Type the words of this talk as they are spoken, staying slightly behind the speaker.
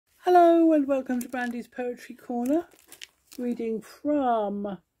Hello and welcome to Brandy's Poetry Corner, reading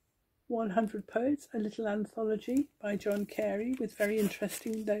from 100 Poets, a little anthology by John Carey with very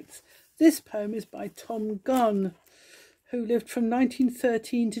interesting notes. This poem is by Thom Gunn, who lived from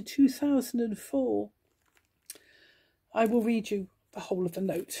 1913 to 2004. I will read you the whole of the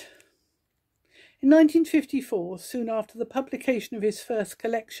note. In 1954, soon after the publication of his first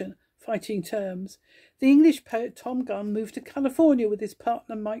collection, Fighting Terms, the English poet Thom Gunn moved to California with his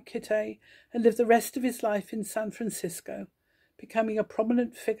partner Mike Kitay and lived the rest of his life in San Francisco, becoming a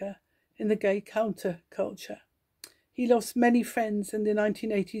prominent figure in the gay counterculture. He lost many friends in the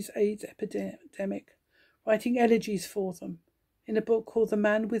 1980s AIDS epidemic, writing elegies for them in a book called The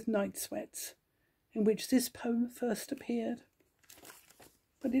Man with Night Sweats, in which this poem first appeared.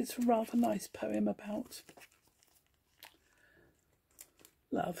 But it's a rather nice poem about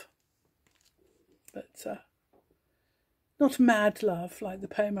love. But not mad love like the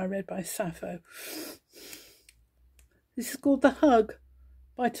poem I read by Sappho. This is called The Hug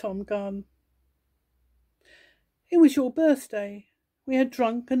by Thom Gunn. It was your birthday. We had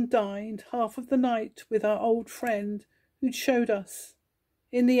drunk and dined half of the night with our old friend who'd showed us.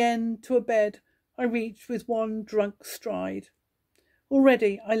 In the end, to a bed I reached with one drunk stride.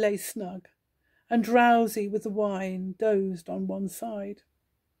 Already I lay snug, and drowsy with the wine, dozed on one side.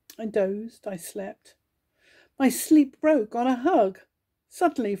 I dozed, I slept. My sleep broke on a hug,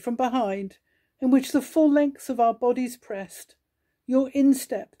 suddenly from behind, in which the full lengths of our bodies pressed, your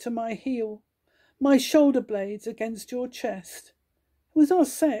instep to my heel, my shoulder blades against your chest. It was not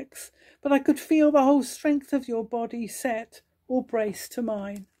sex, but I could feel the whole strength of your body set or braced to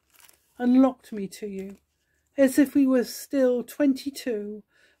mine, and locked me to you, as if we were still 22,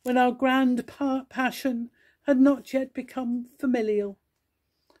 when our grand passion had not yet become familial.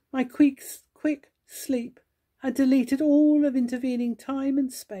 My quick sleep had deleted all of intervening time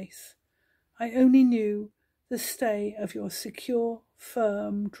and space. I only knew the stay of your secure,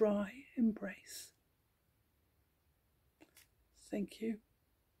 firm, dry embrace. Thank you.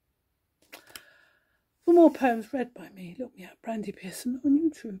 For more poems read by me, look me up Brandy Pearson on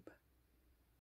YouTube.